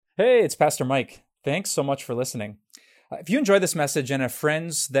Hey, it's Pastor Mike. Thanks so much for listening. If you enjoy this message and have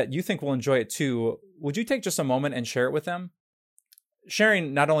friends that you think will enjoy it too, would you take just a moment and share it with them?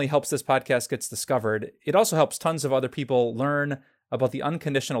 Sharing not only helps this podcast gets discovered, it also helps tons of other people learn about the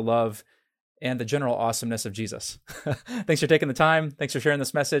unconditional love and the general awesomeness of Jesus. Thanks for taking the time. Thanks for sharing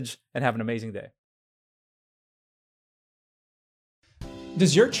this message, and have an amazing day.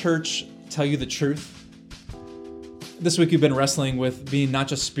 Does your church tell you the truth? This week we've been wrestling with being not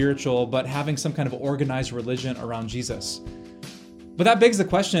just spiritual, but having some kind of organized religion around Jesus. But that begs the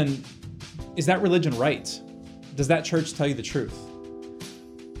question, is that religion right? Does that church tell you the truth?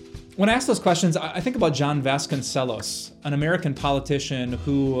 When I ask those questions, I think about John Vasconcellos, an American politician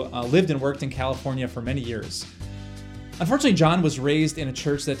who lived and worked in California for many years. Unfortunately, John was raised in a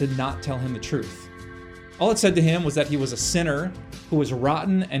church that did not tell him the truth. All it said to him was that he was a sinner who was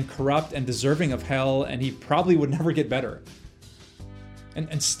rotten and corrupt and deserving of hell, and he probably would never get better.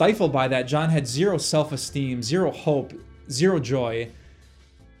 And stifled by that, John had zero self-esteem, zero hope, zero joy,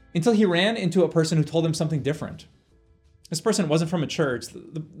 until he ran into a person who told him something different. This person wasn't from a church.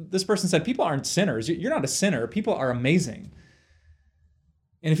 This person said, people aren't sinners. You're not a sinner. People are amazing.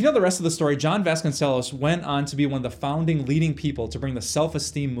 And if you know the rest of the story, John Vasconcellos went on to be one of the founding leading people to bring the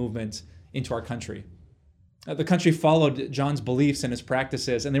self-esteem movement into our country. The country followed John's beliefs and his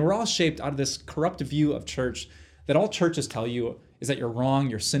practices, and they were all shaped out of this corrupt view of church that all churches tell you is that you're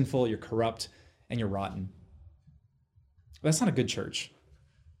wrong, you're sinful, you're corrupt, and you're rotten. But that's not a good church.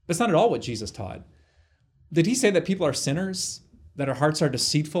 That's not at all what Jesus taught. Did he say that people are sinners, that our hearts are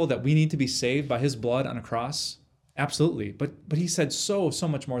deceitful, that we need to be saved by his blood on a cross? Absolutely. But he said so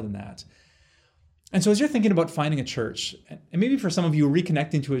much more than that. And so as you're thinking about finding a church, and maybe for some of you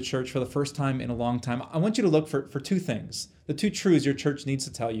reconnecting to a church for the first time in a long time, I want you to look for two things, the two truths your church needs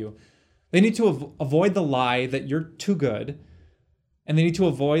to tell you. They need to avoid the lie that you're too good, and they need to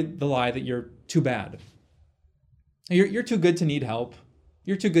avoid the lie that you're too bad. You're too good to need help.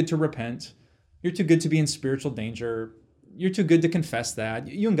 You're too good to repent. You're too good to be in spiritual danger. You're too good to confess that.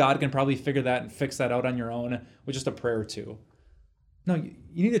 You and God can probably figure that and fix that out on your own with just a prayer or two. No,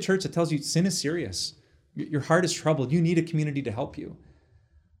 you need a church that tells you sin is serious. Your heart is troubled. You need a community to help you.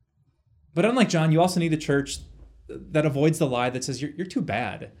 But unlike John, you also need a church that avoids the lie that says you're too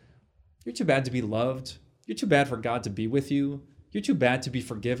bad. You're too bad to be loved. You're too bad for God to be with you. You're too bad to be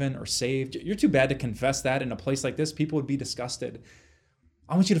forgiven or saved. You're too bad to confess that in a place like this. People would be disgusted.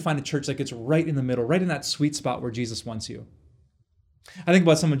 I want you to find a church that gets right in the middle, right in that sweet spot where Jesus wants you. I think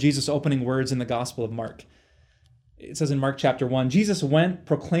about some of Jesus' opening words in the Gospel of Mark. It says in Mark chapter 1, Jesus went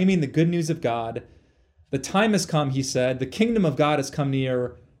proclaiming the good news of God. The time has come, he said. The kingdom of God has come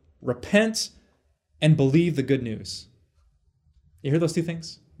near. Repent and believe the good news. You hear those two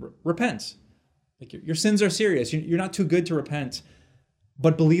things? Repent. Like your sins are serious. You're not too good to repent,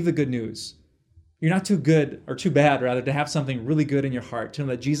 but believe the good news. You're not too good, or too bad rather, to have something really good in your heart, to know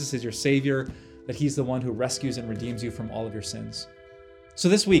that Jesus is your Savior, that he's the one who rescues and redeems you from all of your sins. So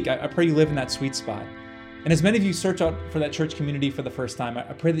this week, I pray you live in that sweet spot. And as many of you search out for that church community for the first time, I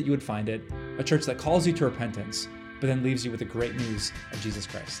pray that you would find it, a church that calls you to repentance, but then leaves you with the great news of Jesus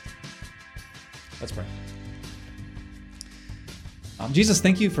Christ. Let's pray. Jesus,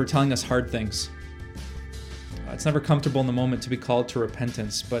 thank you for telling us hard things. It's never comfortable in the moment to be called to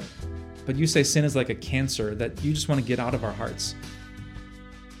repentance, but you say sin is like a cancer that you just want to get out of our hearts.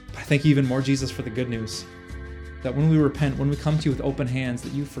 But I thank you even more, Jesus, for the good news. That when we repent, when we come to you with open hands,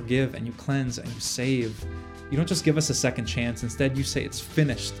 that you forgive and you cleanse and you save. You don't just give us a second chance. Instead, you say it's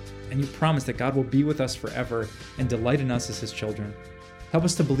finished. And you promise that God will be with us forever and delight in us as his children. Help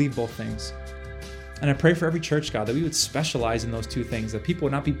us to believe both things. And I pray for every church, God, that we would specialize in those two things, that people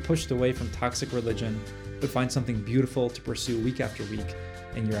would not be pushed away from toxic religion, but find something beautiful to pursue week after week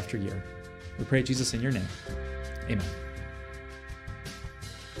and year after year. We pray, Jesus, in your name. Amen.